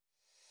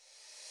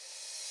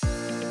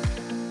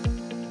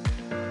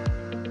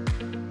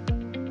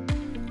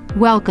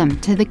Welcome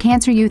to the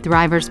Cancer You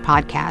Thrivers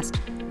podcast.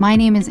 My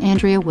name is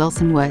Andrea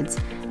Wilson Woods,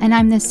 and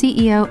I'm the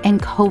CEO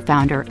and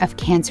co-founder of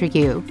Cancer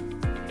You.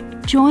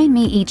 Join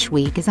me each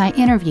week as I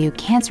interview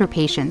cancer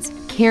patients,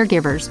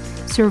 caregivers,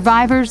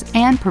 survivors,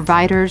 and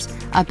providers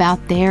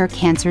about their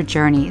cancer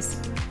journeys.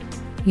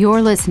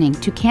 You're listening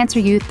to Cancer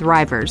You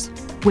Thrivers,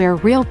 where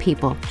real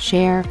people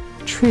share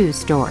true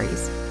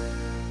stories.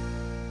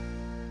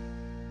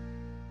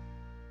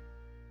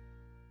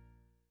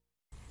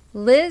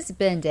 Liz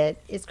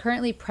Benditt is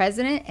currently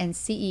president and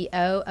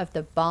CEO of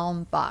the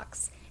Balm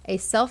Box, a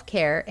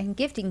self-care and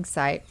gifting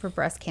site for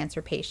breast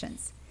cancer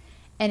patients.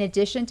 In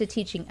addition to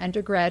teaching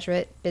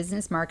undergraduate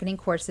business marketing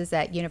courses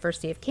at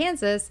University of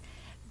Kansas,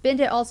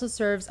 Benditt also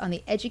serves on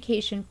the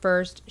Education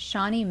First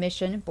Shawnee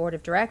Mission Board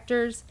of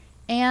Directors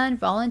and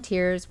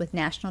volunteers with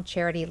National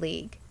Charity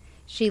League.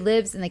 She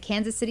lives in the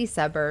Kansas City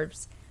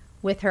suburbs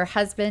with her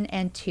husband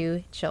and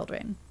 2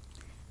 children.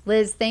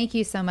 Liz, thank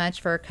you so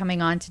much for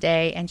coming on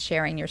today and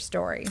sharing your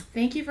story.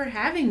 Thank you for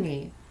having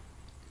me.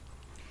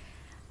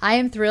 I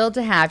am thrilled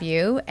to have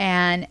you.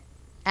 And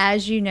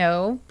as you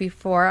know,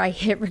 before I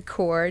hit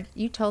record,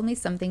 you told me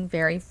something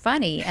very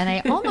funny, and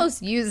I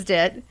almost used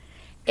it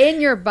in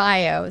your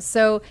bio.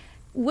 So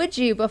would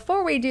you,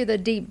 before we do the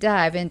deep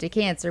dive into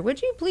cancer,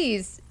 would you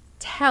please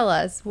tell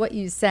us what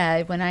you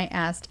said when I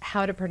asked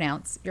how to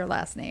pronounce your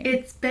last name?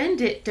 It's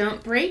Benditt,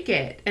 don't break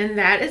it. And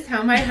that is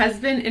how my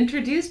husband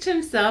introduced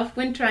himself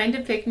when trying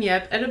to pick me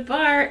up at a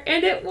bar,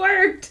 and it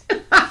worked.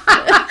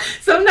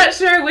 So I'm not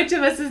sure which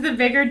of us is the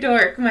bigger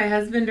dork, my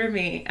husband or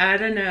me. I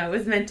don't know. It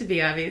was meant to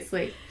be,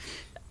 obviously.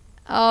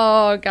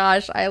 Oh,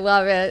 gosh. I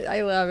love it.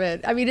 I love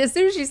it. I mean, as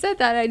soon as you said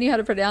that, I knew how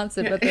to pronounce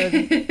it, but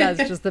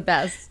that's just the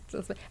best.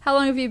 How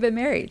long have you been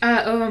married?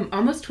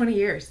 Almost 20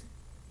 years.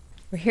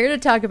 We're here to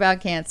talk about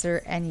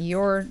cancer and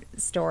your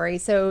story.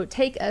 So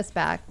take us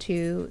back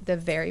to the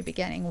very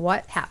beginning.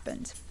 What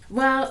happened?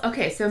 Well,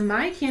 okay, so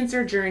my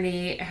cancer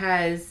journey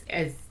has,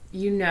 as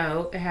you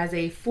know, has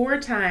a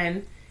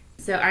 4-time.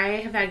 So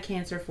I have had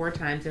cancer 4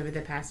 times over the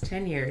past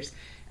 10 years.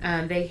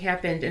 They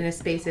happened in a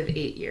space of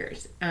 8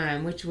 years,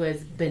 which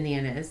was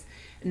bananas.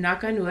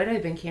 Knock on wood,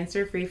 I've been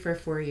cancer-free for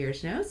 4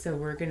 years now, so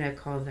we're going to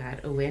call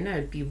that a win.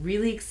 I'd be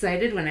really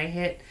excited when I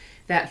hit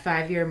that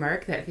 5-year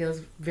mark. That feels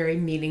very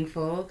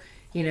meaningful,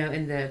 you know,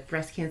 in the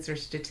breast cancer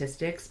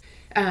statistics.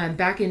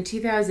 Back in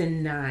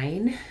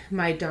 2009,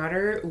 my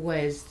daughter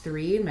was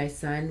 3, my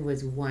son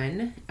was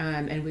 1,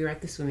 and we were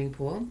at the swimming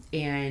pool,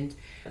 and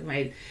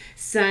my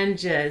son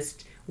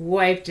just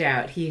wiped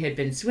out. He had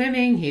been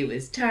swimming, he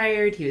was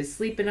tired, he was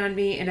sleeping on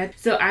me, and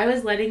so I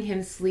was letting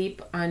him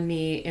sleep on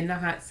me in the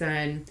hot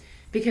sun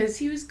because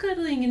he was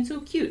cuddling and so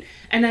cute.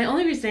 And the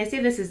only reason I say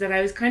this is that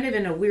I was kind of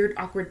in a weird,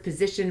 awkward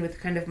position with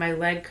kind of my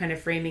leg kind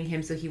of framing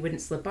him so he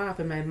wouldn't slip off.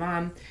 And my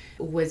mom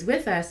was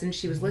with us, and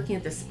she was looking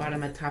at the spot on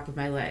the top of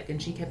my leg,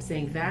 and she kept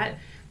saying,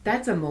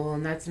 that's a mole,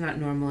 and that's not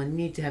normal, and you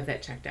need to have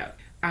that checked out.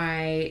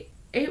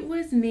 It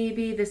was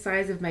maybe the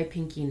size of my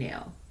pinky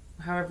nail,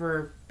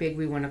 however big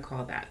we want to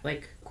call that,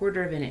 like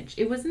 1/4 of an inch.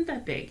 It wasn't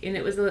that big, and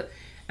it was a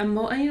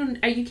mole.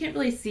 You can't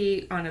really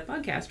see on a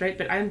podcast, right?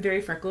 But I'm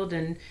very freckled,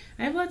 and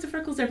I have lots of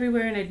freckles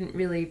everywhere, and I didn't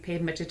really pay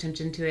much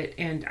attention to it.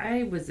 And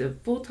I was a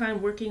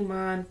full-time working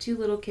mom, 2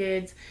 little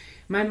kids.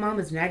 My mom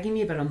was nagging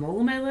me about a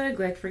mole in my leg.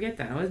 Like, forget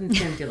that. I wasn't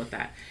going to deal with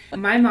that.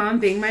 My mom,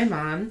 being my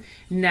mom,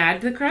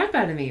 nagged the crap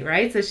out of me,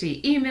 right? So she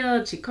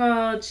emailed, she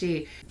called,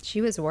 she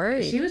was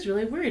worried. She was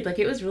really worried. Like,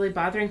 it was really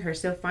bothering her.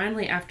 So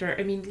finally, after,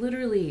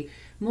 literally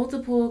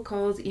multiple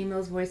calls,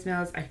 emails,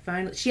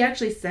 voicemails, she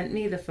actually sent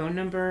me the phone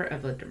number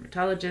of a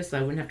dermatologist so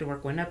I wouldn't have to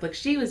work one up. Like,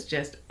 she was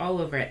just all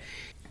over it.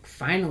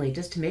 Finally,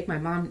 just to make my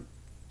mom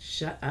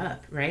shut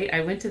up, right?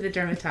 I went to the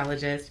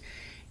dermatologist,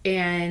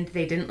 and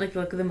they didn't like the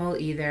look of the mole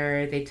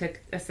either. They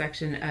took a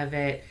section of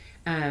it.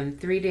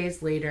 3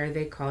 days later,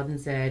 they called and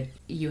said,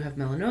 you have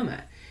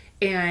melanoma.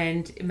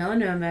 And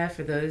melanoma,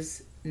 for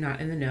those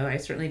not in the know, I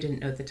certainly didn't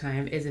know at the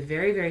time, is a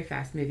very, very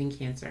fast-moving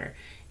cancer.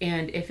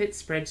 And if it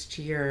spreads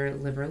to your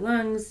liver,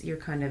 lungs, you're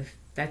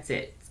that's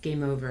it. It's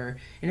game over.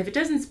 And if it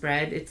doesn't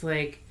spread, it's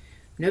like,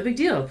 no big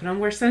deal. Put on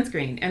more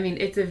sunscreen.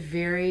 It's a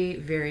very,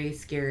 very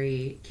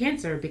scary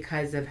cancer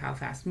because of how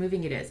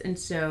fast-moving it is. And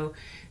so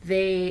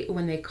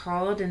when they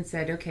called and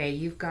said, okay,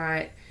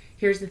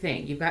 here's the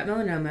thing. You've got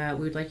melanoma.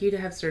 We would like you to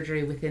have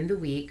surgery within the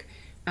week.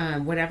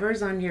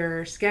 Whatever's on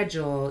your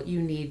schedule,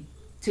 you need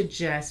to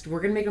we're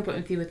going to make an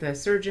appointment with you with a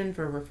surgeon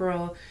for a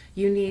referral.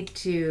 You need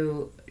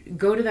to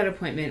go to that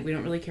appointment. We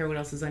don't really care what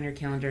else is on your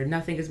calendar.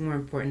 Nothing is more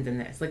important than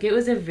this. Like, it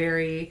was a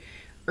very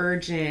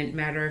urgent,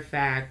 matter of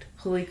fact,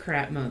 holy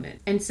crap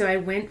moment. And so I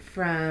went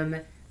from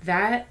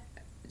that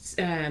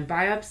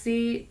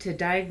biopsy to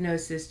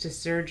diagnosis to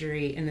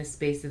surgery in the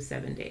space of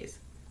 7 days.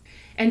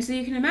 And so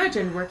you can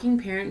imagine, working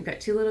parent, got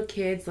 2 little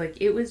kids, like,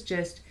 it was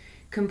just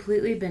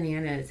completely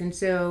bananas. And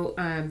so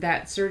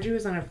that surgery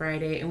was on a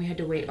Friday, and we had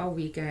to wait all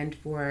weekend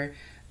for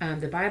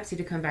the biopsy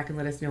to come back and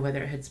let us know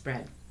whether it had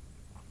spread.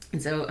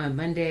 And so on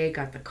Monday,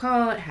 got the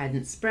call, it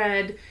hadn't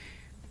spread.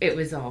 It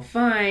was all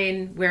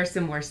fine. Wear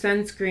some more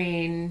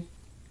sunscreen.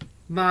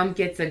 Mom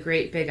gets a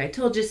great big I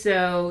told you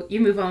so, you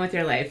move on with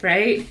your life,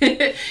 right?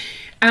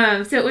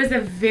 So it was a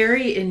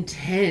very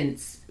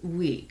intense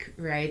week,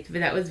 right? But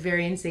that was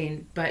very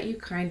insane. But you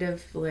kind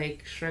of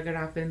like shrug it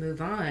off and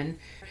move on.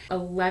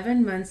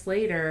 11 months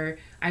later,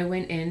 I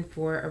went in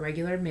for a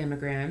regular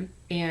mammogram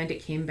and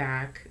it came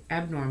back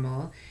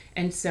abnormal.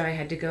 And so I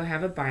had to go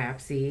have a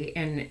biopsy.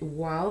 And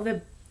while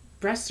the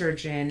breast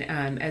surgeon,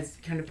 as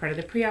kind of part of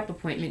the pre-op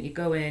appointment, you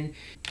go in,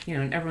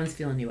 and everyone's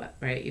feeling you up,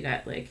 right? You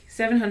got like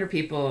 700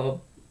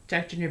 people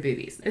touching your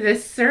boobies. The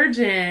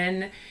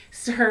surgeon,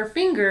 her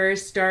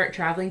fingers start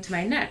traveling to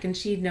my neck, and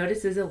she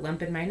notices a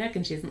lump in my neck,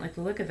 and she doesn't like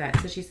the look of that.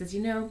 So she says,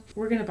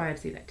 we're going to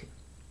biopsy that too.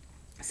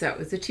 So it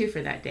was a 2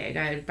 for that day. I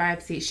got a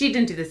biopsy. She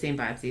didn't do the same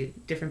biopsy,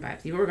 different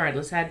biopsy. But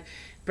regardless, had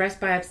breast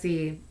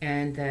biopsy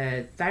and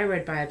the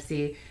thyroid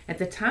biopsy. At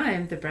the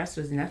time, the breast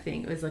was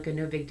nothing. It was like a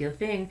no big deal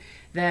thing.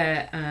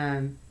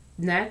 The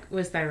neck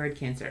was thyroid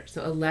cancer.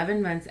 So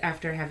 11 months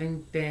after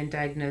having been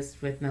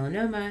diagnosed with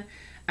melanoma,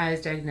 I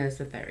was diagnosed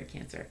with thyroid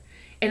cancer.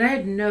 And I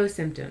had no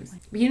symptoms.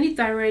 You need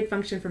thyroid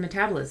function for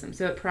metabolism.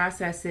 So it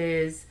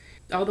processes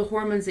all the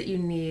hormones that you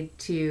need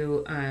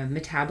to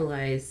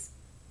metabolize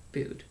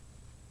food.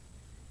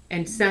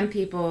 And some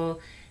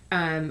people,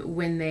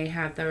 when they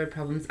have thyroid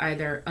problems,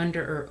 either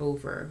under or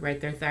over,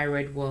 right? Their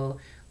thyroid will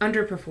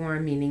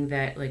underperform, meaning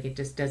that like it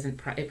just doesn't,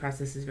 it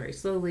processes very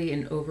slowly,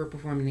 and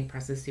overperform, meaning it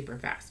processes super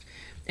fast.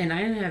 And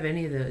I didn't have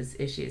any of those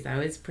issues. I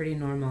was pretty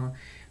normal.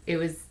 It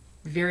was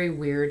very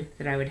weird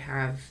that I would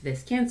have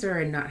this cancer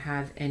and not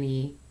have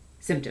any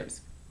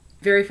symptoms.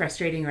 Very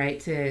frustrating, right?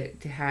 To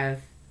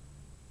have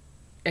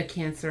a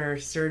cancer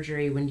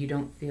surgery when you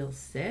don't feel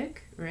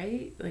sick,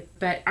 right?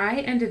 But I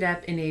ended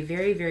up in a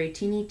very, very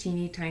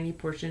teeny tiny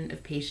portion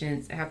of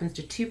patients. It happens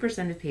to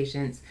 2% of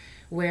patients,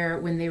 where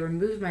when they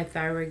removed my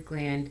thyroid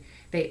gland,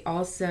 they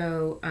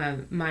also,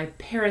 my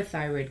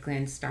parathyroid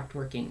gland stopped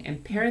working.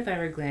 And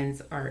parathyroid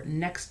glands are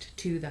next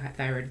to the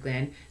thyroid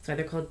gland, so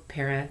they're called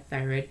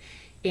parathyroid.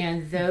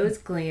 And those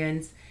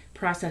glands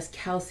process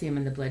calcium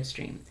in the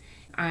bloodstream.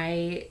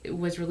 I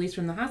was released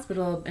from the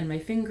hospital and my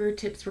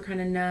fingertips were kind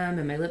of numb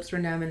and my lips were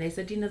numb, and they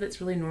said, that's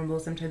really normal.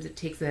 Sometimes it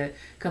takes a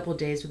couple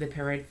days for the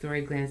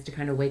parathyroid glands to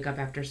kind of wake up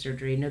after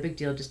surgery. No big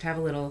deal. Just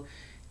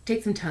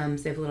take some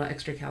Tums. They have a little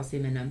extra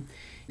calcium in them.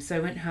 So I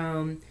went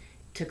home,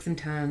 took some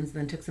Tums,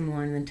 then took some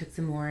more, and then took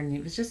some more, and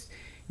it was just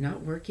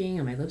not working.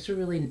 And my lips were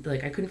really,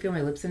 I couldn't feel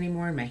my lips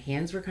anymore, and my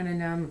hands were kind of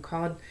numb. I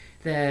called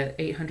the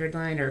 800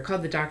 line, or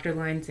called the doctor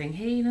line, saying,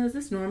 hey, is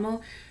this normal?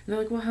 And they're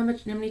like, well, how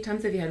many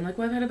Tums have you had? I'm like,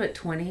 well, I've had about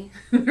 20.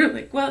 They're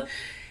like, well,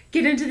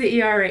 get into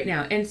the ER right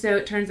now. And so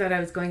it turns out I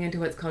was going into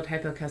what's called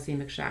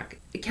hypocalcemic shock.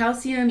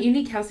 Calcium, you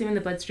need calcium in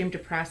the bloodstream to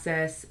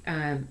process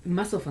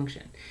muscle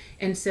function.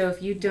 And so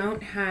if you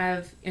don't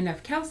have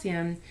enough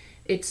calcium,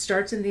 it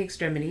starts in the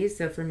extremities.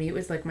 So for me, it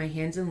was like my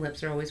hands and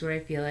lips are always where I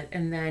feel it.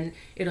 And then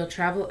it'll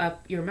travel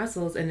up your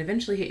muscles and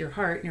eventually hit your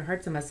heart. And your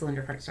heart's a muscle, and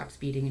your heart stops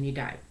beating and you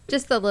die.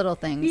 Just the little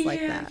things like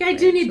that. Yeah, I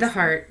do need the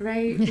heart,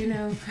 right?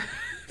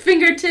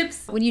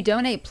 Fingertips. When you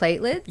donate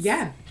platelets,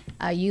 yeah,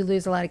 you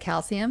lose a lot of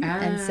calcium.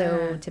 And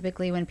so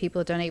typically when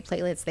people donate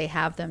platelets, they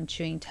have them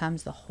chewing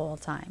Tums the whole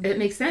time. It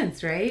makes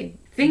sense, right?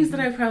 Things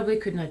that I probably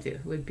could not do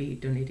would be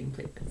donating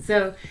platelets.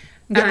 So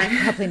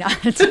probably not.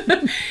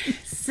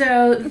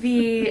 So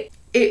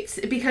it's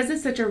because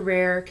it's such a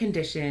rare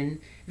condition,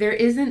 there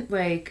isn't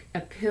like a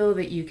pill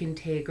that you can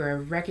take or a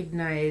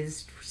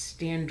recognized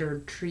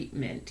standard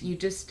treatment.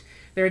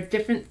 There are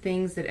different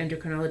things that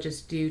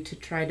endocrinologists do to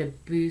try to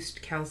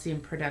boost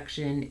calcium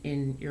production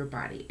in your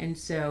body. And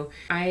so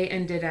I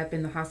ended up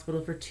in the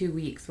hospital for 2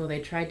 weeks while they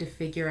tried to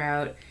figure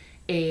out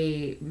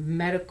a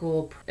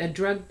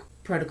drug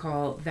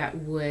protocol that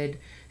would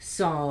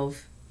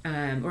solve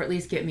or at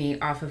least get me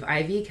off of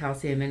IV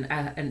calcium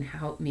and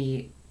help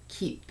me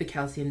keep the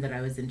calcium that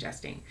I was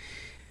ingesting.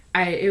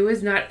 It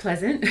was not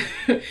pleasant.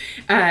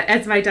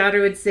 As my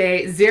daughter would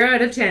say, 0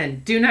 out of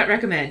 10, do not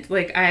recommend.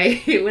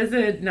 It was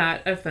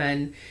not a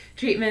fun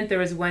treatment. There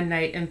was one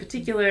night in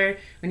particular,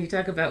 when you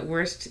talk about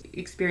worst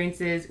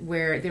experiences,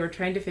 where they were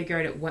trying to figure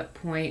out at what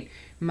point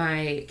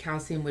my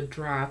calcium would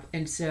drop.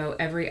 And so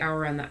every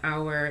hour on the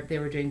hour, they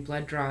were doing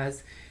blood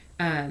draws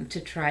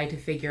to try to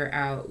figure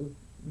out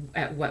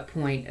at what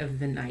point of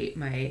the night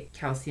my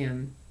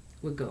calcium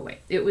would go away.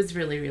 It was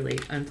really, really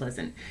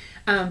unpleasant.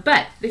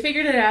 But they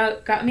figured it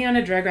out, got me on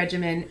a drug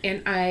regimen,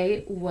 and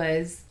I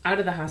was out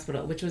of the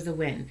hospital, which was a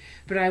win.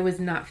 But I was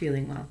not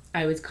feeling well.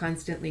 I was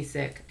constantly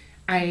sick.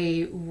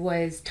 I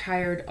was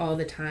tired all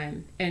the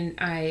time, and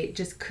I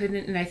just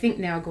couldn't, and I think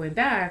now going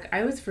back,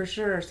 I was for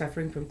sure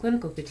suffering from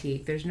clinical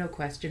fatigue. There's no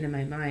question in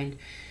my mind.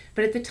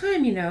 But at the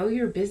time,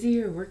 you're busy,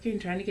 you're working,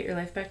 trying to get your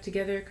life back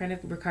together, kind of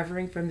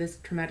recovering from this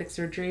traumatic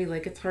surgery.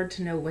 It's hard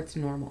to know what's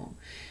normal.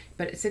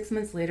 But 6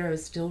 months later, I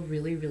was still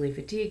really, really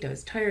fatigued. I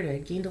was tired. I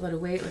had gained a lot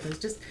of weight.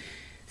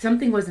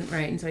 Something wasn't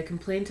right. And so I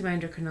complained to my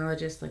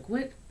endocrinologist,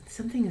 what?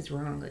 Something is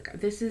wrong.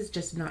 This is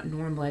just not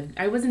normal.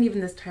 I wasn't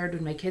even this tired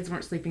when my kids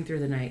weren't sleeping through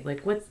the night.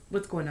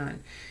 What's going on?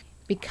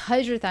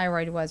 Because your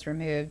thyroid was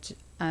removed,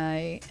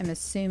 I am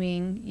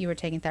assuming you were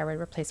taking thyroid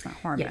replacement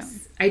hormone.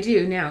 Yes, I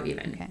do now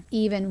even. Okay.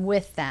 Even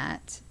with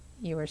that,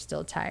 you were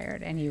still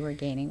tired and you were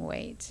gaining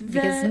weight.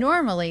 Because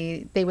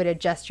normally they would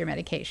adjust your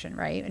medication,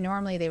 right?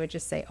 Normally they would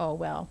just say, oh,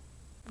 well,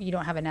 you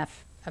don't have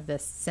enough of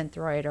this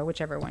Synthroid or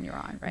whichever one you're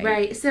on, right?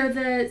 Right. So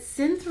the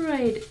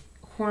Synthroid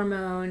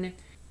hormone...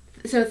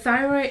 So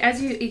thyroid, as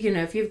you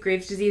know, if you have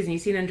Graves' disease and you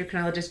see an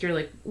endocrinologist, you're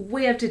like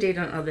way up to date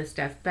on all this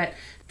stuff. But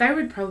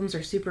thyroid problems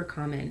are super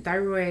common.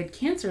 Thyroid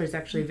cancer is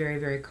actually very,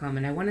 very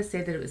common. I want to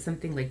say that it was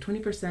something like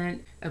 20%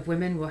 of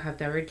women will have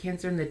thyroid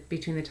cancer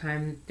between the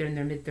time they're in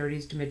their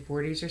mid-30s to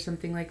mid-40s or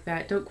something like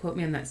that. Don't quote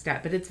me on that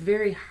stat, but it's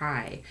very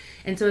high.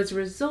 And so as a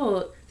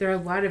result, there are a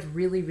lot of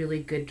really,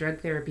 really good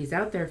drug therapies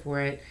out there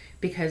for it,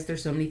 because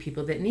there's so many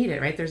people that need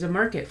it, right? There's a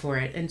market for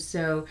it. And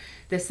so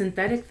the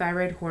synthetic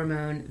thyroid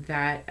hormone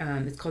that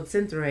is called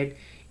Synthroid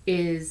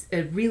is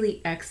a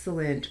really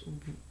excellent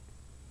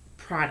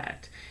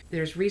product.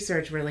 There's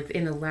research where, like,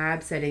 in a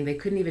lab setting, they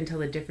couldn't even tell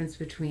the difference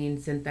between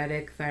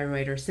synthetic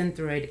thyroid or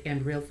Synthroid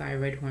and real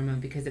thyroid hormone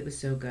because it was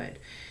so good.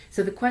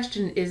 So the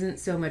question isn't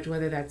so much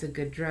whether that's a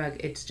good drug,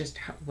 it's just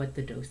what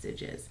the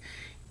dosage is.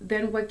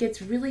 Then what gets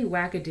really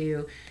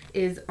wackadoo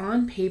is,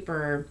 on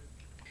paper,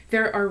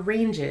 there are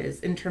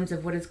ranges in terms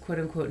of what is quote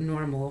unquote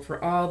normal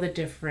for all the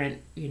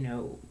different,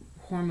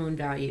 hormone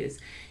values.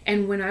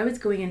 And when I was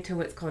going into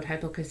what's called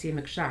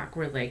hypoglycemic shock,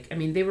 where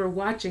they were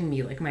watching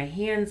me, like my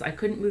hands, I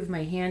couldn't move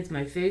my hands.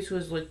 My face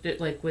was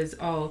was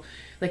all,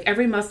 like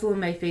every muscle in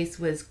my face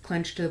was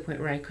clenched to the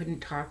point where I couldn't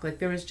talk. Like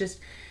there was just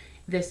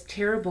this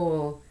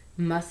terrible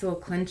muscle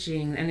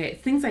clenching and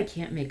things I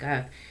can't make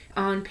up.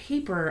 On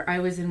paper, I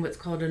was in what's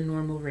called a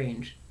normal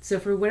range. So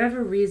for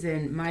whatever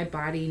reason, my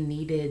body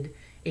needed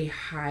a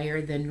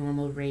higher than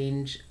normal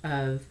range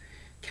of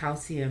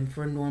calcium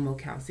for normal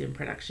calcium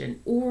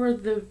production, or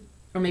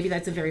maybe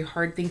that's a very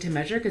hard thing to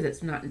measure because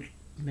it's not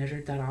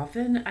measured that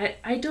often.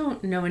 I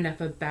don't know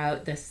enough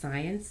about the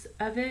science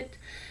of it,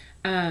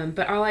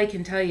 but all I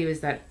can tell you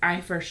is that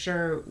I for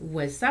sure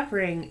was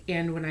suffering,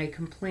 and when I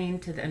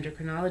complained to the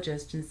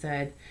endocrinologist and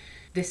said,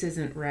 this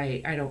isn't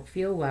right, I don't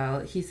feel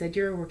well, he said,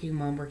 you're a working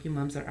mom, working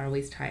moms are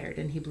always tired,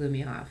 and he blew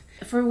me off.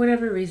 For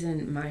whatever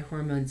reason, my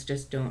hormones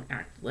just don't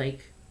act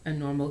like a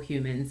normal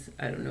human's.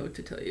 I don't know what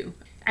to tell you.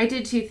 I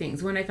did two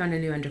things. One, I found a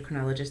new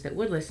endocrinologist that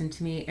would listen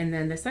to me. And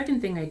then the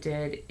second thing I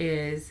did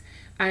is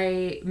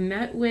I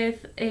met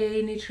with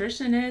a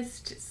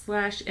nutritionist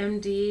 /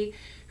 MD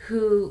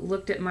who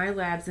looked at my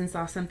labs and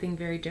saw something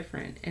very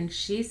different. And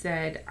she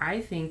said,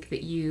 I think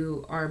that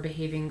you are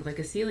behaving like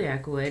a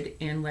celiac would,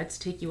 and let's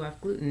take you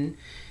off gluten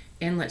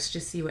and let's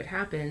just see what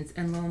happens.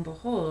 And lo and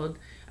behold,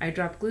 I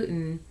dropped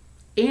gluten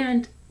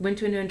and went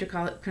to an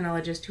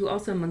endocrinologist who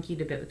also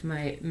monkeyed a bit with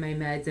my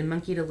meds and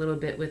monkeyed a little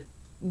bit with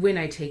when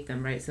I take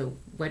them, right? So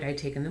what I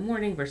take in the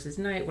morning versus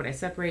night, what I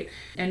separate.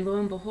 And lo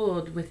and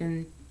behold,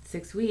 within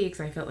 6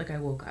 weeks, I felt like I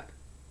woke up.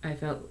 I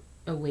felt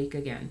awake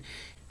again.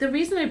 The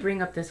reason I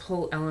bring up this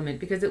whole element,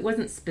 because it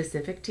wasn't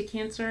specific to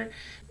cancer,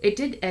 it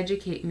did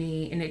educate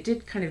me and it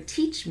did kind of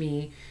teach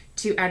me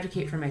to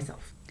advocate for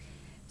myself.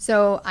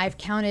 So I've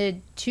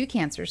counted 2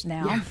 cancers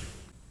now. Yeah.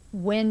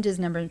 When does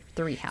number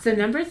 3 happen? So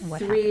number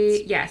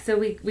 3, yeah. So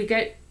we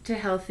get to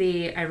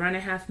healthy. I run a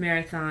half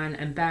marathon.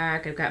 I'm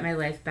back. I've got my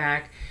life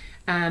back.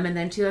 And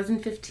then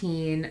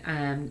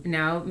 2015,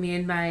 now me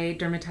and my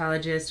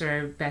dermatologist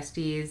are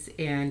besties,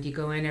 and you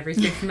go in every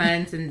 6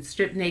 months and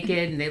strip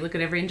naked, and they look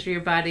at every inch of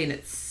your body, and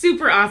it's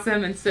super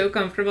awesome and so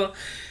comfortable.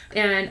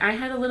 And I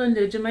had a little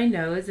nudge in my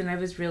nose, and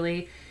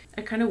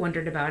I kind of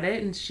wondered about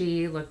it, and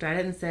she looked at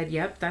it and said,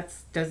 yep, that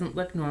doesn't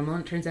look normal.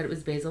 And it turns out it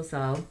was basal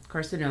cell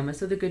carcinoma.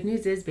 So the good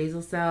news is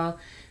basal cell,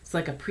 it's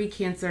like a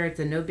pre-cancer.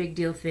 It's a no big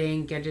deal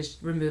thing. You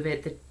just remove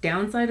it. The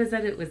downside is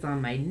that it was on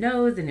my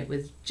nose, and it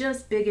was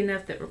just big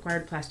enough that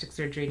required plastic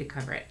surgery to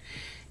cover it.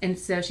 And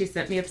so she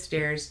sent me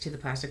upstairs to the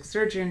plastic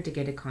surgeon to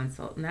get a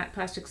consult. And that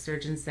plastic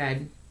surgeon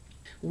said,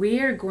 we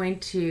are going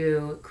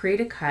to create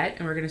a cut,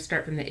 and we're going to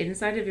start from the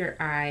inside of your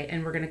eye,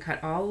 and we're going to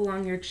cut all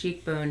along your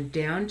cheekbone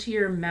down to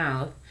your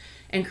mouth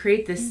and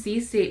create this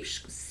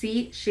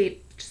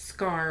C-shaped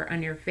scar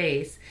on your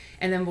face,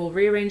 and then we'll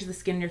rearrange the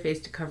skin in your face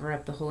to cover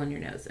up the hole in your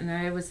nose. And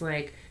I was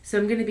like, so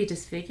I'm going to be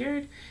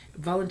disfigured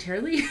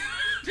voluntarily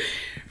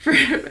for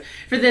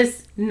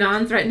this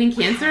non-threatening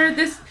cancer?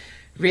 This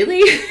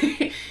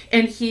really?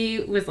 And he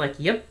was like,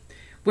 yep.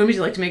 When would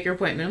you like to make your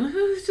appointment? I'm like,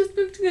 I was just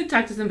going to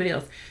talk to somebody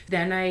else.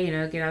 Then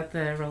I, get out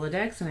the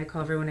Rolodex and I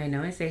call everyone I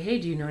know. I say, hey,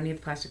 do you know any of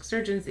the plastic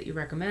surgeons that you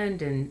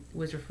recommend? And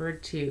was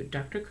referred to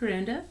Dr.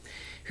 Coranda,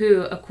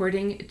 who,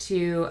 according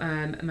to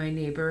my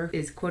neighbor,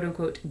 is quote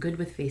unquote good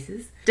with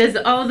faces. Does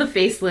all the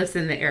facelifts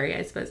in the area,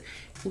 I suppose.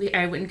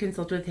 I went and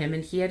consulted with him,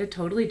 and he had a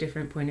totally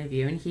different point of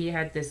view. And he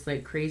had this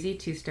like crazy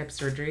 2-step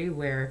surgery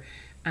where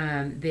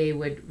They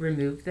would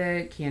remove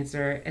the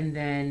cancer and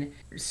then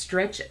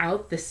stretch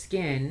out the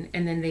skin,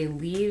 and then they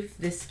leave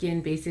the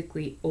skin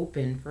basically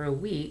open for a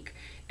week,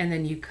 and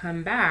then you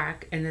come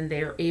back and then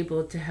they are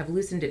able to have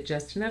loosened it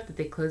just enough that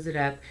they close it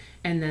up,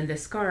 and then the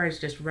scar is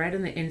just right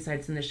on the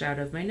insides in the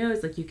shadow of my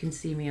nose. Like, you can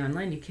see me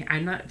online.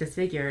 I'm not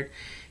disfigured.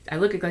 I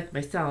look like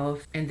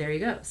myself, and there you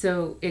go.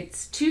 So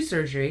it's 2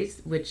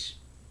 surgeries, which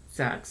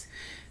sucks.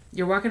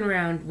 You're walking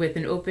around with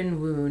an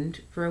open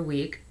wound for a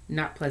week,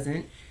 not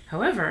pleasant.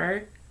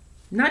 However,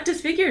 not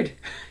disfigured.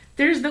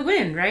 There's the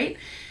win, right?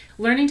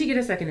 Learning to get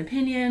a second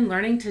opinion,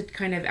 learning to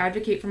kind of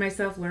advocate for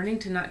myself, learning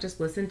to not just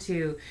listen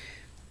to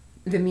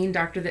the mean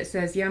doctor that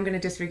says, yeah, I'm going to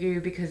disfigure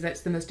you because that's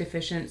the most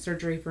efficient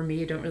surgery for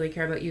me. I don't really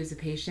care about you as a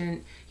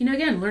patient.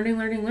 Again,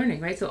 learning,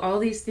 right? So all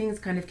these things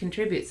kind of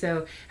contribute.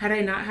 So had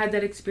I not had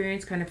that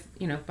experience kind of,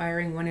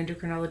 firing one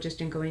endocrinologist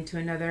and going to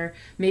another,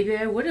 maybe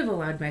I would have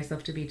allowed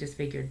myself to be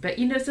disfigured. But,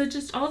 so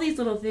just all these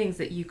little things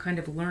that you kind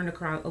of learn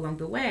along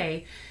the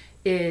way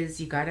is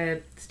you got to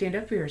stand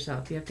up for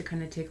yourself. You have to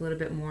kind of take a little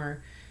bit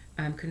more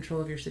control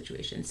of your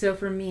situation. So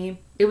for me,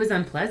 it was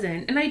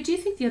unpleasant. And I do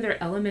think the other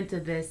element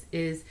of this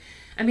is,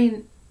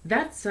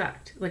 that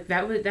sucked. Like,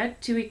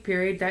 that 2-week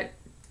period, that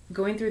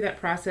going through that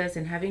process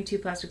and having 2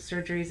 plastic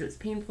surgeries, it was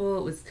painful,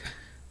 it was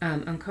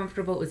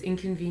uncomfortable, it was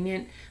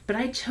inconvenient, but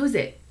I chose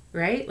it,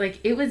 right? Like,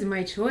 it was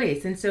my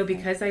choice. And so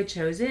because I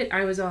chose it,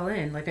 I was all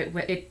in. Like,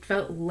 it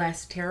felt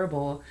less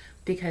terrible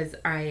because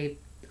I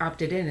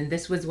opted in, and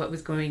this was what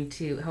was going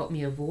to help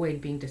me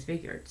avoid being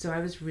disfigured. So I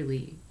was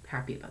really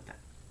happy about that.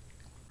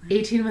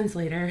 18 months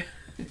later,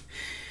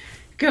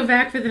 go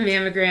back for the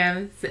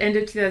mammogram. It's the end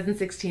of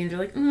 2016. They're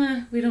like,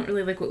 we don't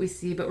really like what we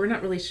see, but we're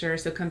not really sure,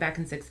 so come back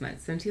in 6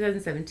 months. So in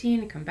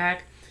 2017, I come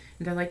back,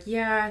 and they're like,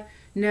 yeah,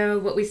 no,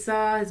 what we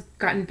saw has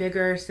gotten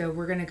bigger, so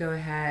we're going to go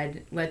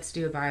ahead. Let's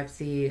do a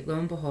biopsy. Lo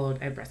and behold,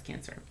 I have breast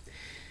cancer.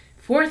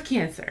 4th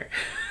cancer.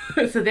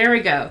 So there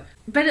we go.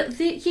 But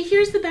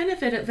here's the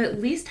benefit of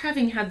at least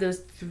having had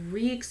those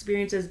 3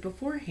 experiences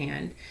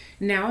beforehand.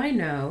 Now I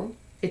know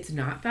it's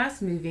not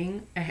fast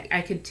moving.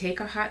 I could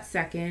take a hot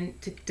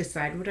second to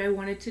decide what I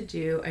wanted to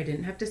do. I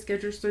didn't have to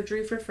schedule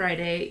surgery for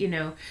Friday,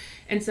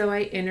 And so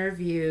I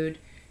interviewed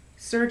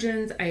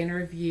surgeons, I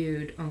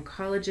interviewed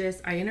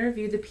oncologists, I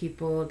interviewed the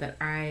people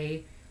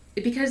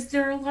because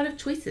there are a lot of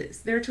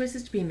choices. There are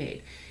choices to be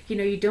made.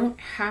 You don't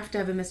have to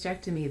have a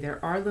mastectomy. There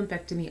are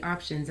lumpectomy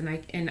options,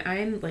 and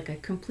I'm like a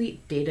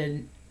complete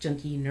data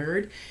junkie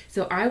nerd.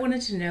 So I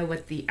wanted to know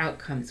what the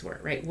outcomes were,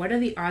 right? What are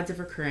the odds of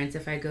recurrence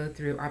if I go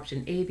through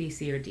option A, B,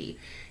 C, or D?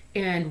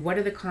 And what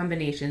are the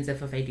combinations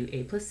if I do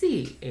A plus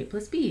C, A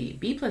plus B,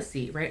 B plus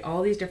C, right?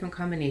 All these different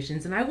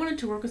combinations. And I wanted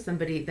to work with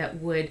somebody that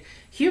would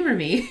humor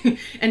me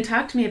and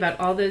talk to me about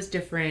all those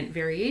different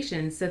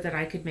variations so that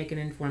I could make an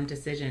informed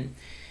decision.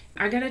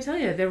 I gotta tell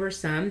you, there were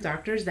some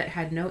doctors that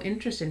had no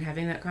interest in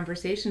having that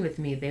conversation with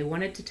me. They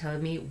wanted to tell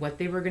me what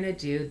they were gonna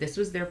do. This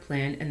was their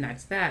plan, and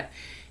that's that.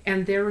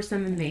 And there were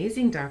some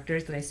amazing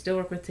doctors that I still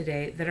work with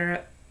today that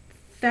are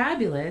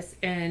fabulous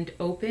and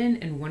open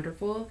and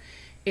wonderful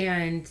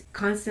and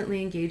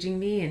constantly engaging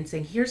me and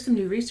saying, here's some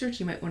new research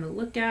you might want to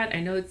look at.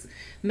 I know it's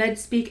med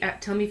speak.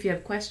 Tell me if you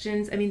have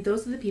questions.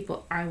 Those are the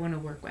people I want to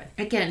work with.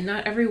 Again,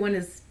 not everyone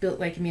is built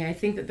like me. I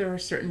think that there are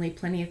certainly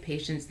plenty of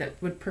patients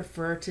that would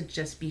prefer to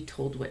just be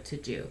told what to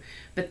do,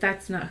 but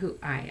that's not who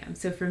I am.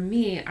 So for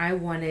me, I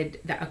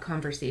wanted a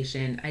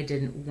conversation. I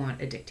didn't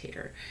want a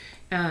dictator.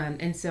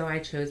 And so I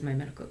chose my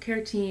medical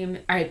care team.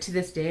 To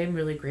this day, I'm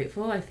really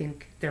grateful. I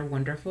think they're a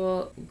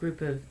wonderful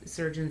group of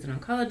surgeons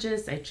and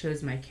oncologists. I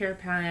chose my care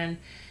plan,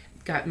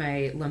 got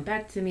my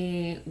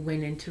lumpectomy,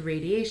 went into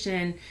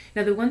radiation.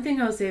 Now, the one thing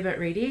I'll say about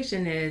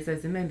radiation is I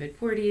was in my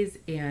mid-40s,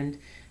 and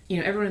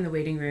everyone in the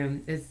waiting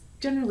room is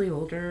generally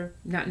older,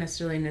 not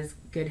necessarily in as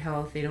good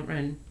health. They don't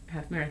run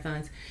half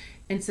marathons.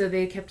 And so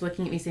they kept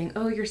looking at me saying,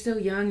 oh, you're so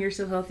young, you're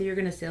so healthy, you're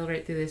going to sail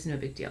right through this, no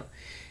big deal.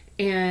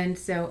 And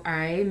so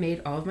I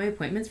made all of my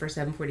appointments for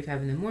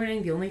 7:45 in the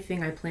morning. The only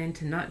thing I planned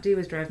to not do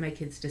was drive my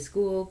kids to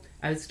school.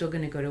 I was still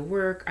going to go to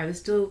work. I was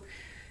still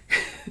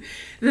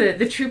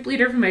the troop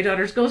leader for my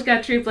daughter's Girl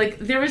Scout troop. Like,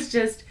 there was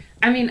just,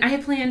 I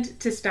had planned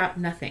to stop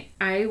nothing.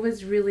 I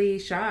was really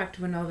shocked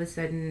when all of a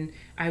sudden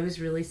I was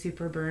really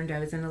super burned. I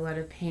was in a lot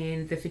of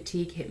pain. The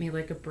fatigue hit me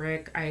like a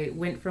brick. I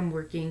went from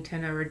working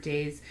 10-hour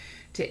days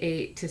to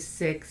 8 to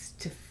 6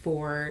 to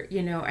 4.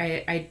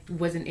 I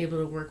wasn't able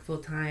to work full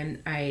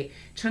time.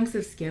 Chunks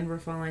of skin were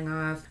falling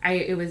off.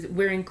 It was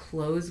wearing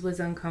clothes was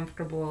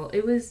uncomfortable.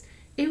 It was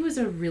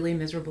a really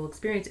miserable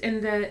experience.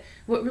 And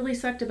what really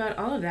sucked about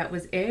all of that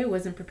was A, I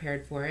wasn't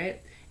prepared for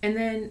it. And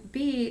then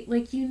B,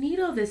 you need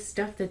all this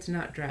stuff that's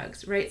not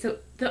drugs, right? So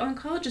the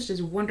oncologist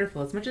is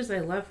wonderful. As much as I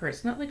love her,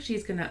 it's not like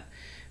she's going to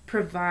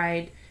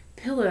provide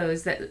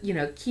pillows that,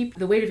 keep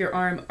the weight of your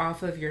arm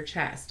off of your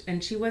chest.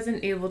 And she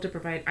wasn't able to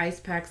provide ice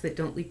packs that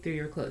don't leak through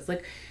your clothes.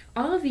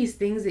 All of these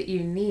things that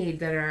you need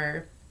that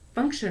are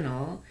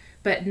functional,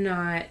 but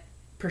not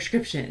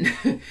prescription.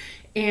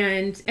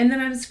 And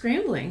then I was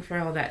scrambling for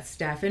all that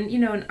stuff. And,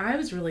 and I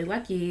was really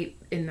lucky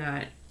in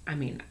that I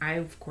mean, I,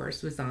 of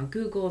course, was on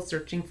Google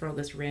searching for all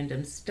this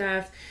random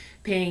stuff,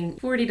 paying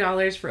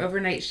 $40 for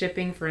overnight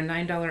shipping for a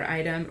 $9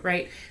 item,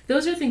 right?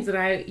 Those are things that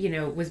I,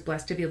 was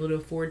blessed to be able to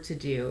afford to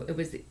do. It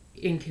was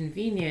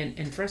inconvenient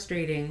and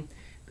frustrating,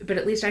 but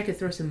at least I could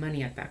throw some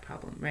money at that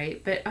problem,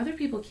 right? But other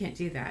people can't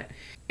do that.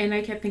 And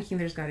I kept thinking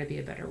there's got to be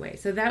a better way.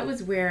 So that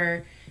was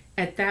where,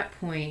 at that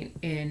point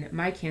in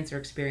my cancer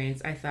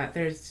experience, I thought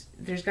there's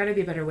got to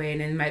be a better way.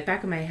 And in my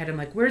back of my head, I'm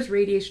like, where's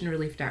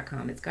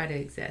radiationrelief.com? It's got to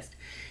exist.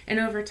 And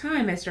over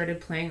time, I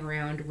started playing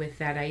around with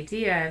that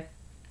idea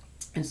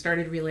and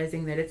started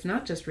realizing that it's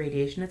not just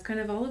radiation. It's kind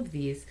of all of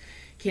these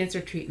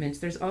cancer treatments.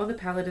 There's all the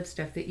palliative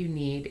stuff that you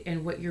need.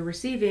 And what you're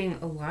receiving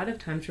a lot of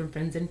times from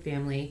friends and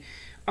family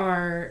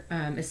are,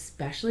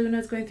 especially when I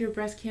was going through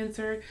breast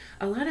cancer,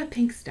 a lot of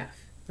pink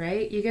stuff,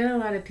 right? You get a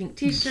lot of pink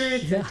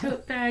t-shirts and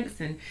tote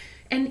bags and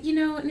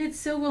it's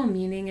so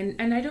well-meaning.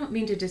 And I don't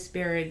mean to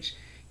disparage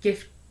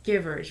gift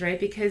givers, right?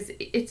 Because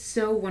it's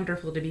so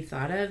wonderful to be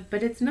thought of,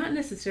 but it's not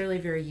necessarily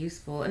very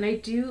useful. And I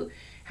do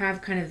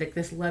have kind of like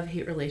this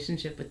love-hate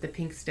relationship with the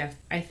pink stuff.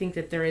 I think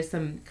that there is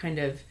some kind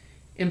of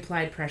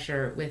implied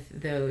pressure with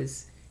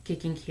those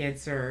kicking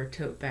cancer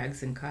tote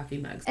bags and coffee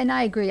mugs. And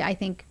I agree. I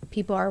think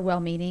people are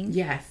well-meaning.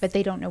 Yes. But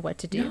they don't know what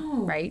to do,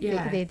 No, right?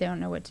 yeah. They don't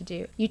know what to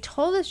do. You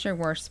told us your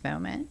worst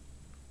moment.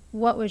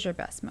 What was your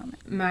best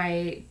moment?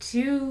 My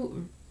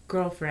two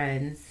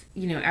girlfriends,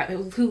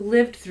 who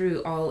lived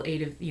through all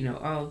 8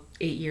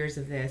 years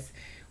of this,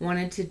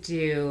 wanted to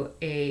do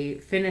a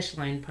finish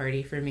line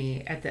party for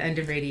me at the end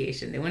of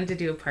radiation. They wanted to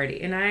do a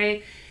party. And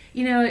I,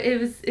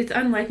 it's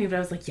unlike me, but I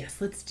was like, yes,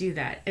 let's do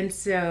that. And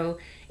so,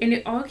 and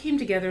it all came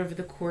together over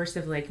the course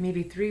of like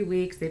maybe 3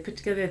 weeks. They put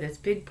together this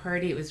big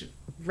party. It was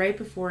right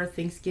before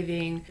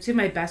Thanksgiving. Two of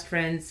my best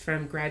friends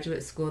from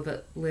graduate school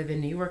that live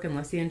in New York and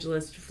Los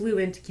Angeles flew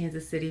into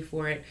Kansas City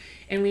for it.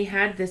 And we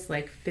had this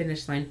like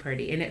finish line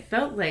party. And it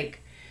felt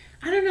like,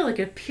 I don't know, like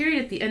a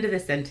period at the end of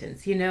the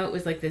sentence. It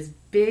was like this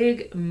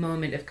big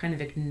moment of kind of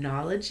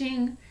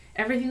acknowledging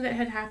everything that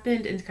had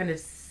happened and kind of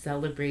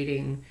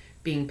celebrating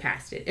being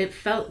past it. It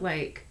felt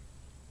like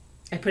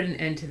I put an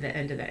end to the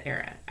end of that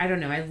era. I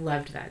don't know. I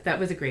loved that. That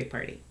was a great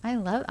party. I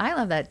love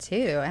that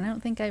too. I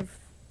don't think I've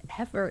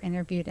ever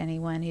interviewed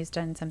anyone who's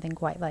done something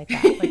quite like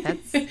that. Like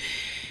that's,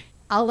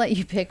 I'll let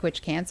you pick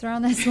which cancer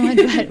on this one,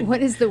 but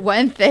what is the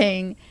one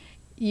thing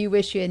you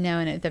wish you had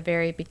known at the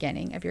very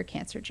beginning of your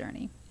cancer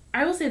journey?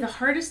 I will say the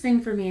hardest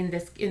thing for me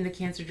in the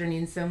cancer journey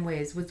in some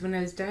ways was when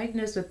I was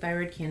diagnosed with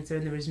thyroid cancer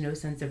and there was no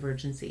sense of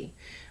urgency,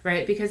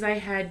 right? Because I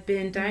had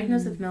been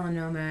diagnosed with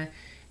melanoma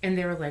and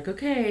they were like,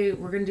 okay,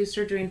 we're going to do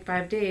surgery in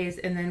 5 days.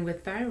 And then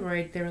with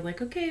thyroid, they were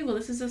like, okay, well,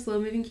 this is a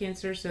slow-moving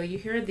cancer. So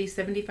here are these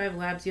 75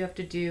 labs you have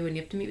to do and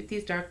you have to meet with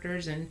these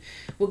doctors and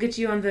we'll get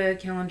you on the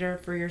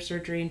calendar for your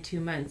surgery in 2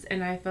 months.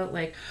 And I felt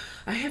like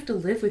I have to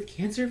live with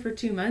cancer for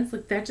 2 months.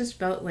 Like that just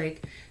felt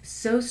like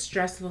so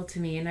stressful to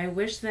me. And I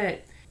wish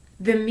that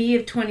the me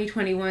of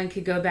 2021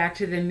 could go back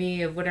to the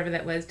me of whatever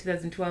that was,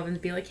 2012,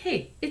 and be like,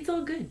 hey, it's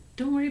all good.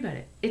 Don't worry about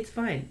it. It's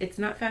fine. It's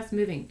not fast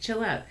moving.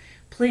 Chill out.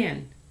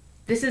 Plan.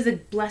 This is a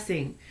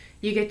blessing.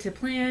 You get to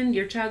plan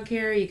your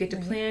childcare. You get to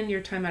plan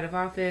your time out of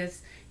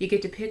office. You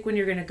get to pick when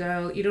you're going to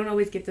go. You don't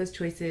always get those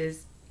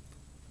choices.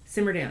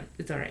 Simmer down.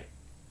 It's all right.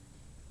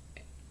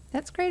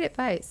 That's great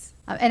advice.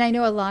 And I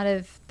know a lot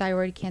of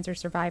thyroid cancer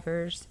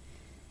survivors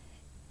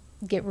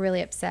get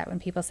really upset when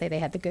people say they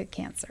had the good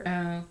cancer.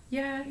 Oh,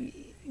 yeah.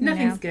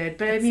 Nothing's good,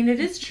 but I mean, it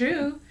is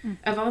true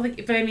of all the,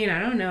 but I mean, I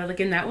don't know, like,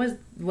 and that was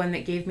one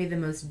that gave me the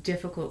most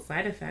difficult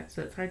side effects,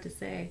 so it's hard to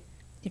say.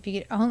 If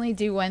you could only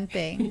do one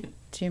thing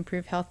to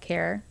improve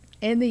healthcare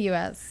in the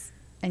U.S.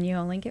 and you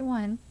only get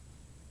one,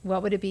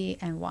 what would it be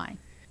and why?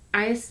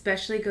 I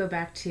especially go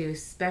back to,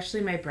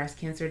 especially my breast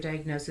cancer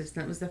diagnosis.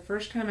 That was the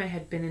first time I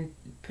had been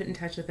put in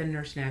touch with a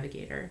nurse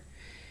navigator.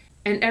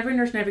 And every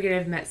nurse navigator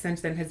I've met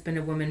since then has been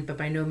a woman, but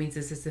by no means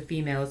is this a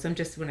female. So I'm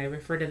just, when I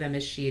refer to them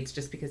as she, it's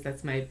just because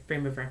that's my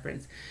frame of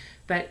reference.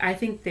 But I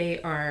think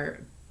they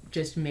are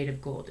just made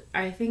of gold.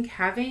 I think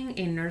having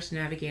a nurse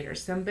navigator,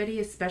 somebody,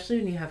 especially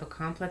when you have a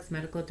complex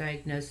medical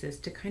diagnosis,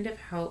 to kind of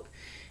help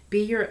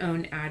be your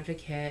own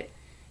advocate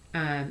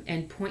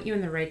and point you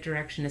in the right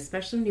direction,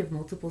 especially when you have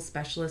multiple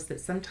specialists that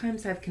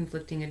sometimes have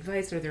conflicting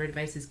advice or their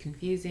advice is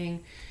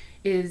confusing,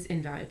 is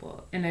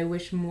invaluable. And I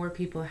wish more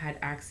people had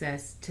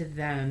access to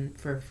them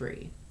for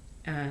free.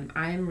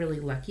 I am really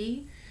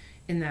lucky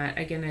in that,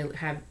 again, I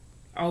have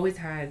always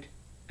had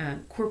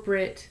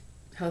corporate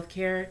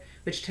healthcare,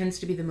 which tends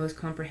to be the most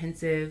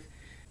comprehensive.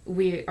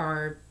 We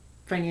are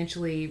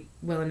financially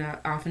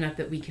off enough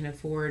that we can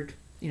afford,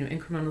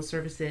 incremental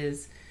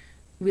services.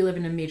 We live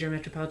in a major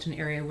metropolitan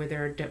area where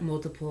there are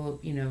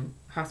multiple,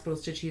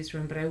 hospitals to choose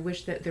from, but I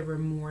wish that there were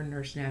more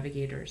nurse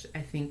navigators. I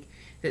think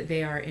that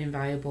they are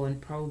invaluable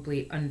and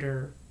probably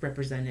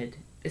underrepresented,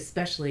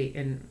 especially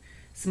in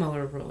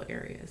smaller rural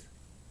areas.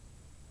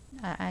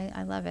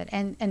 I love it.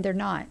 And they're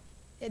not.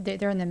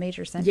 They're in the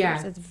major centers.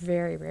 Yeah. It's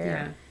very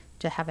rare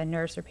to have a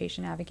nurse or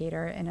patient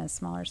navigator in a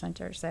smaller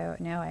center. So,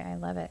 no, I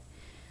love it.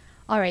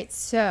 All right.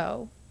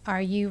 So,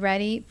 Are you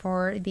ready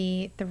for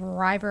the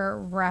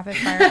Thriver rapid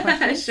fire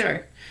questions?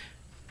 Sure.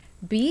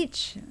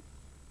 Beach,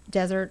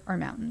 desert, or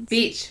mountains?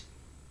 Beach.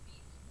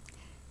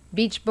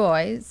 Beach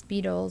Boys,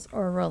 Beatles,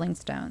 or Rolling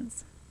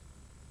Stones?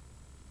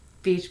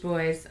 Beach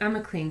Boys. I'm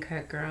a clean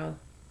cut girl.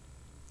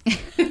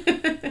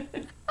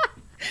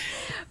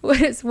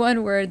 What is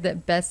one word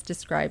that best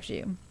describes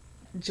you?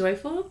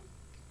 Joyful?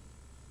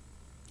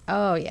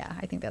 Oh, yeah.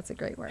 I think that's a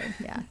great word.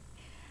 Yeah.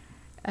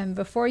 And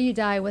before you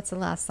die, what's the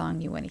last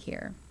song you want to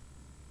hear?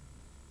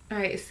 All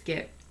right,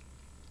 skip.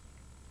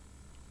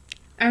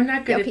 I'm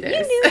not good at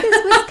this. You knew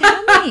this was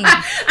coming.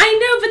 I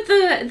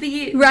know, but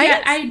the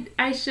right? Yeah,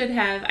 I should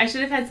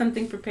have had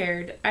something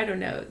prepared. I don't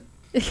know.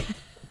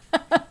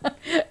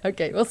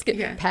 Okay, we'll skip.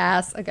 Yeah.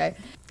 Pass. Okay.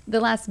 The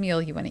last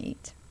meal you want to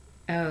eat.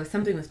 Oh,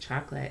 something with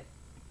chocolate.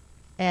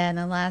 And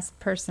the last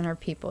person or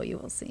people you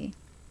will see.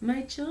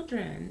 My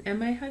children and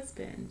my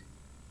husband.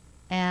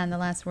 And the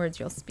last words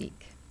you'll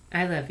speak.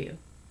 I love you.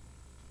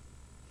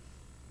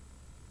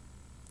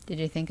 Did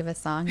you think of a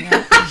song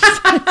yet?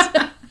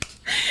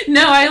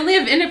 No, I only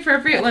have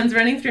inappropriate ones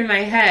running through my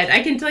head.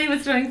 I can tell you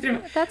what's running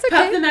through. That's okay.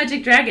 Puff the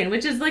Magic Dragon,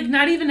 which is like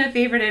not even a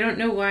favorite. I don't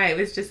know why. It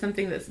was just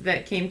something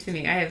that came to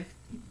me. I have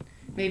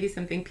maybe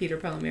something Peter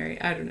Paul and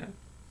Mary. I don't know.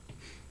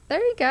 There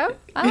you go.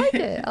 I like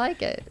it. I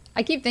like it.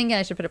 I keep thinking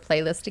I should put a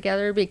playlist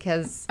together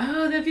because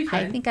that'd be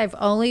fun. I think I've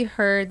only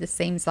heard the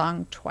same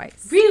song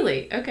twice.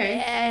 Really?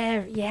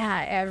 Okay.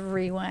 Yeah,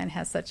 everyone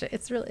has such a.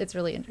 It's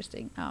really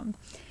interesting.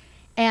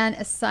 And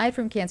aside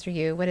from Cancer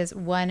U, what is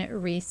one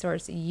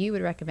resource you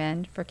would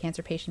recommend for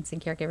cancer patients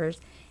and caregivers?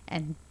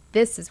 And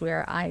this is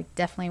where I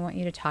definitely want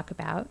you to talk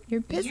about your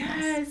business.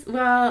 Yes.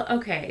 Well,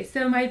 okay.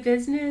 So my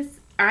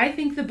business, I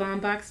think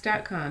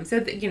thebombbox.com.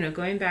 So,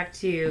 going back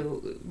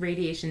to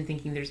radiation,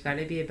 thinking there's got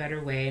to be a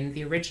better way. And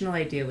the original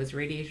idea was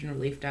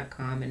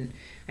radiationrelief.com. And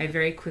I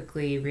very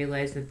quickly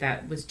realized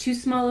that was too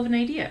small of an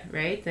idea,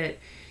 right? That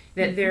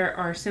there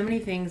are so many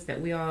things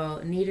that we all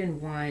need and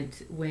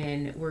want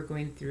when we're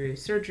going through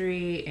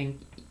surgery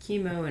and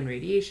chemo and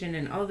radiation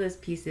and all those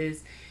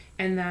pieces,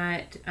 and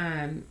that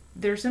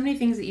there are so many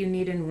things that you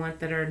need and want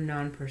that are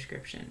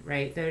non-prescription,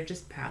 right? They're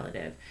just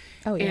palliative.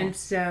 Oh, yeah. And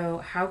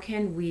so how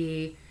can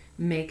we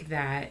make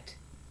that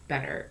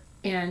better?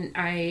 And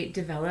I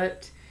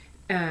developed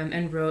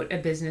and wrote a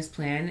business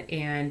plan,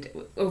 and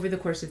over the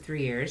course of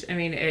 3 years,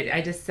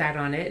 I just sat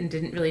on it and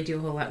didn't really do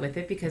a whole lot with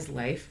it because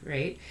life,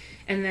 right?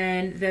 And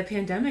then the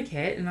pandemic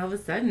hit, and all of a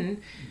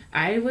sudden,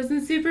 I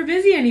wasn't super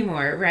busy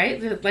anymore,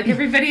 right? Like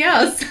everybody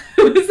else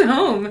who was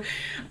home.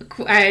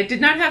 I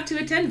did not have to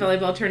attend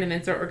volleyball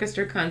tournaments or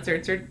orchestra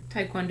concerts or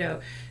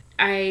taekwondo.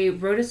 I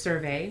wrote a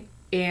survey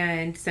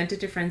and sent it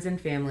to friends and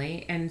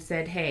family and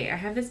said, hey, I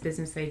have this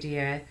business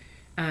idea.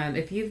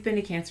 If you've been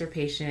a cancer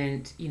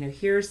patient,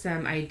 here are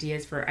some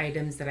ideas for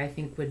items that I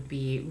think would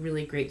be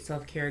really great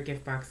self-care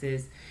gift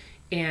boxes.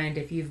 And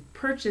if you've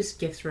purchased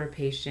gifts for a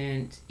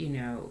patient,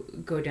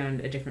 go down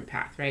a different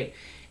path, right?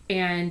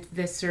 And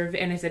the survey,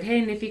 and I said, hey,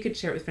 and if you could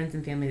share it with friends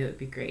and family, that would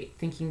be great.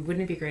 Thinking,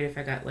 wouldn't it be great if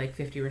I got like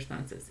 50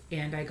 responses?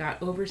 And I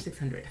got over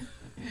 600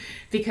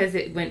 because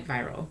it went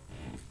viral.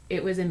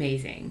 It was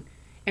amazing.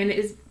 And it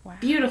is a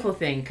beautiful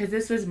thing because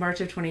this was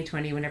March of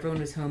 2020 when everyone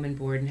was home and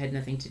bored and had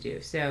nothing to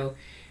do. So,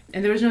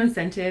 and there was no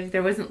incentive.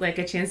 There wasn't like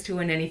a chance to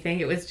win anything.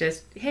 It was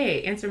just,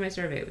 hey, answer my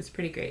survey. It was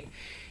pretty great.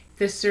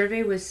 The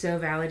survey was so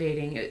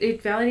validating.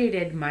 It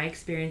validated my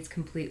experience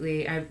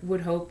completely. I would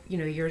hope,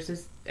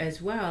 yours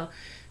as well.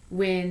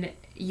 When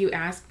you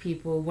ask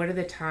people, what are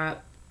the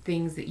top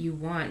things that you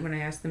want? When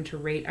I asked them to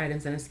rate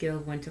items on a scale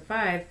of 1 to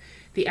 5,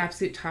 the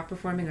absolute top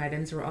performing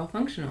items were all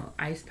functional.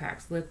 Ice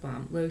packs, lip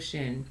balm,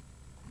 lotion,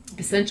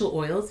 essential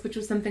oils, which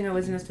was something I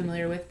wasn't as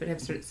familiar with, but have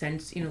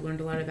since,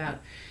 learned a lot about.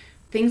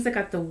 Things that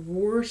got the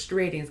worst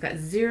ratings, got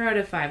 0 out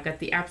of 5, got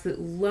the absolute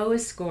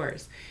lowest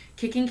scores.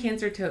 Kicking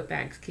Cancer tote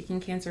bags,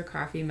 Kicking Cancer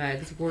coffee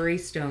mugs, worry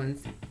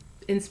stones,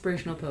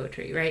 inspirational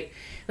poetry, right?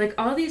 Like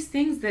all these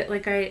things that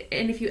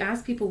and if you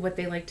ask people what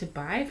they like to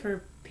buy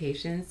for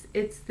patients,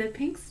 it's the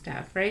pink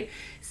stuff, right?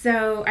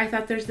 So I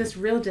thought there's this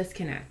real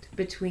disconnect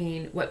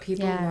between what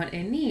people want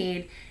and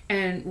need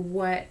and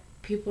what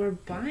people are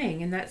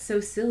buying, and that's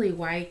so silly.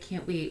 Why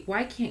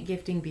can't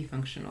gifting be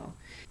functional?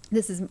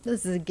 This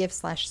is a gift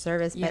 /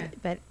 service,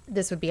 but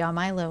this would be on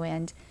my low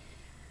end.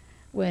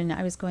 When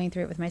I was going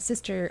through it with my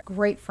sister,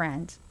 great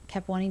friend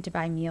kept wanting to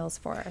buy meals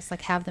for us,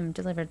 like have them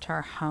delivered to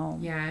our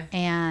home. Yeah.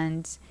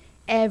 And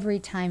every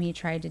time he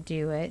tried to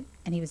do it,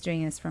 and he was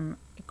doing this from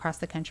across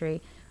the country,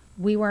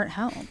 we weren't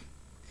home.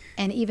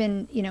 And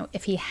even,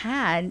 if he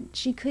had,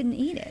 she couldn't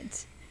eat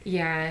it.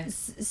 Yeah.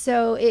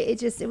 So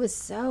it was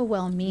so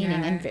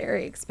well-meaning and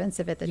very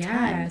expensive at the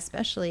time,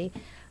 especially.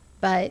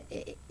 But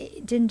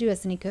it didn't do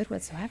us any good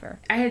whatsoever.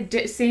 I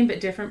had same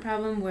but different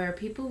problem where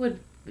people would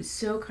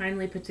so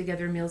kindly put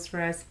together meals for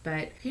us,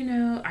 but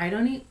I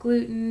don't eat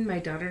gluten, my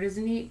daughter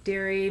doesn't eat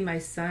dairy, my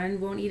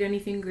son won't eat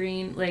anything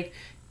green. Like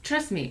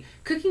trust me,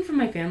 cooking for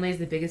my family is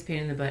the biggest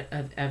pain in the butt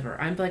of ever.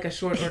 I'm like a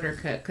short order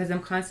cook because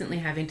I'm constantly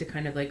having to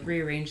kind of like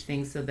rearrange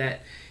things so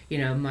that, you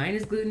know, mine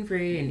is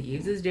gluten-free and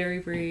Eve's is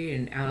dairy-free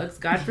and Alex,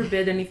 God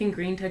forbid, anything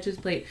green touches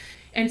plate.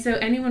 And so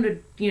anyone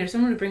would, you know,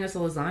 someone would bring us a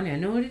lasagna,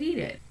 no one would eat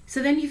it.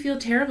 So then you feel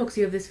terrible because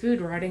you have this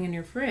food rotting in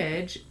your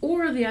fridge.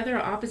 Or the other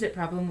opposite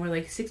problem where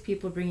like 6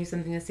 people bring you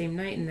something the same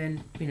night and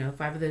then, you know,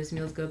 5 of those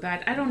meals go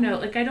bad. I don't know.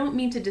 Like, I don't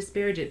mean to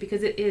disparage it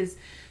because it is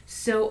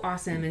so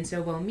awesome and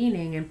so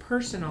well-meaning and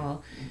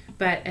personal.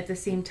 But at the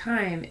same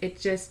time, it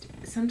just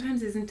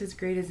sometimes isn't as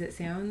great as it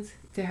sounds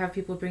to have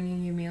people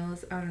bringing you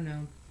meals. I don't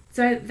know.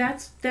 So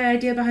that's the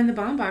idea behind the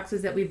Bomb Box,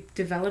 is that we've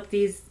developed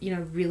these, you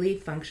know, really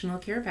functional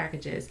care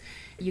packages.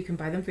 You can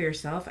buy them for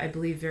yourself. I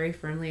believe very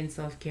firmly in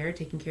self-care,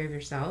 taking care of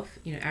yourself,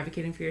 you know,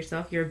 advocating for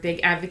yourself. You're a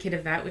big advocate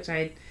of that, which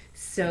I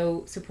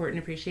so support and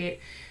appreciate.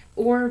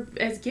 Or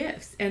as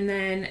gifts. And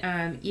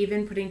then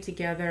even putting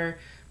together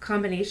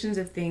combinations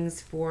of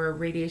things for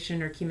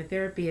radiation or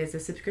chemotherapy as a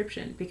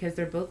subscription, because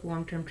they're both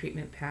long-term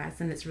treatment paths,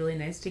 and it's really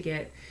nice to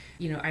get,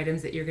 you know,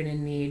 items that you're going to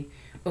need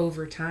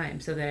over time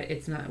so that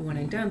it's not one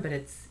and done, but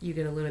it's you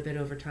get a little bit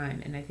over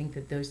time. And I think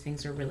that those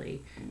things are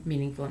really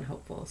meaningful and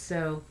helpful.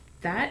 So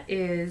that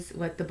is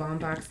what the Bomb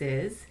Box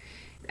is.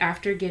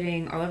 After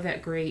getting all of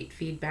that great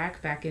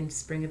feedback back in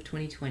spring of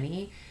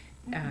 2020,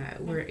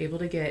 we're able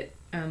to get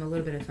a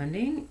little bit of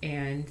funding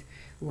and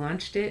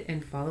launched it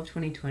in fall of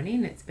 2020,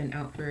 and it's been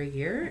out for a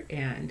year,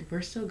 and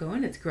we're still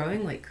going. It's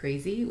growing like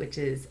crazy, which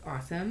is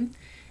awesome.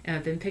 And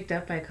I've been picked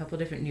up by a couple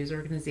different news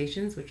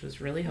organizations, which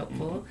was really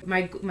helpful.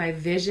 My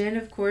vision,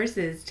 of course,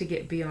 is to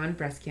get beyond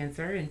breast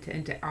cancer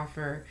and to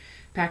offer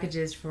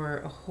packages for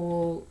a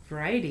whole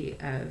variety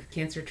of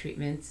cancer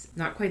treatments.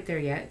 Not quite there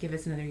yet. Give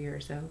us another year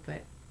or so,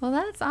 but... Well,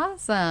 that's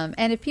awesome.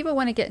 And if people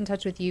want to get in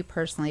touch with you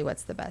personally,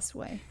 what's the best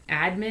way?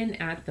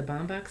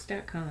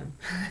 admin@thebombbox.com.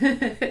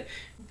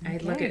 I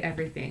look at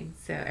everything.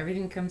 So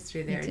everything comes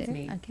through there. It's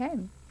me. Okay.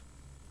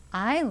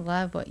 I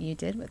love what you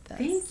did with this.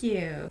 Thank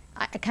you.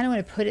 I kind of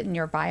want to put it in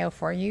your bio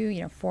for you,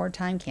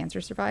 4-time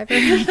cancer survivor,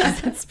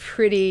 because that's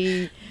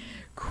pretty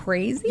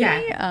crazy.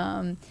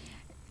 Yeah.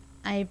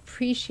 I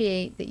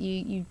appreciate that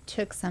you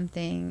took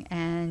something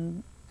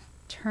and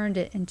turned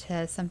it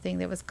into something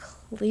that was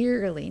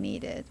clearly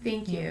needed.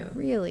 Thank you.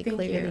 Really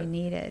clearly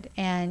needed.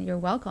 And you're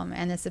welcome.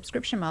 And the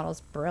subscription model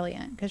is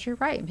brilliant, because you're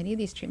right. Many of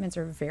these treatments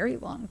are very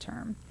long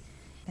term.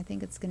 I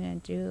think it's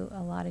going to do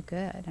a lot of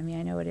good. I mean,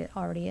 I know it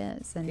already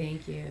is. And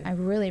thank you. I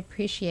really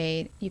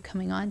appreciate you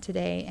coming on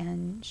today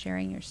and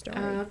sharing your story.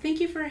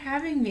 Thank you for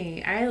having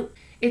me.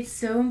 It's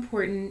so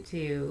important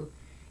to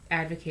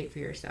advocate for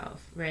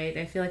yourself, right?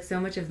 I feel like so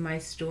much of my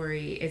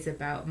story is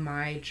about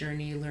my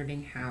journey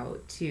learning how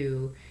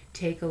to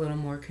take a little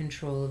more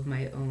control of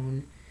my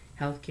own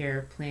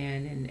healthcare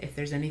plan. And if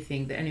there's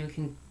anything that anyone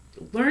can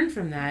learn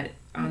from that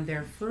on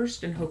their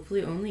first and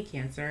hopefully only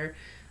cancer,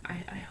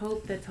 I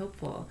hope that's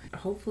helpful.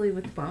 Hopefully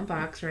with the Bomb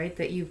Box, right,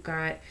 that you've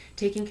got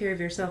taking care of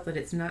yourself, that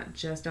it's not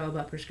just all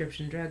about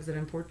prescription drugs, that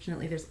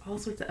unfortunately there's all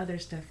sorts of other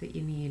stuff that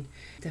you need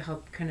to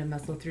help kind of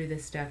muscle through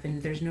this stuff,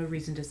 and there's no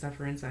reason to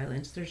suffer in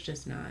silence. There's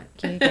just not.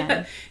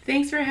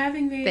 Thanks for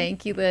having me.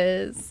 Thank you,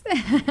 Liz.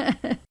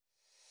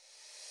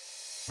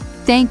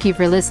 Thank you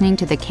for listening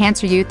to the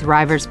Cancer Youth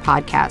Thrivers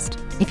podcast.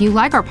 If you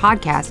like our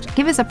podcast,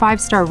 give us a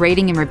 5-star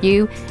rating and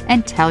review,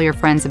 and tell your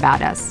friends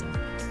about us.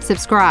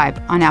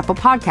 Subscribe on Apple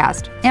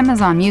Podcast,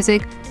 Amazon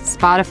Music,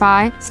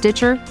 Spotify,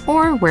 Stitcher,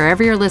 or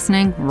wherever you're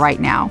listening right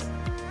now.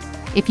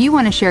 If you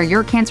want to share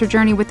your cancer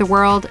journey with the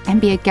world and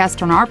be a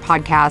guest on our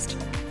podcast,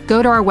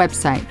 go to our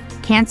website,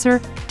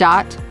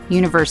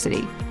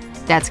 cancer.university.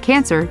 That's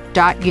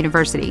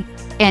cancer.university.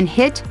 And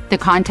hit the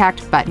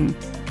contact button.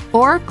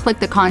 Or click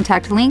the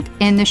contact link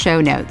in the show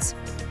notes.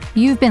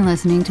 You've been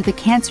listening to the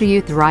Cancer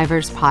Youth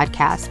Thrivers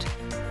podcast.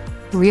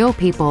 Real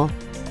people,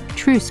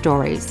 true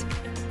stories.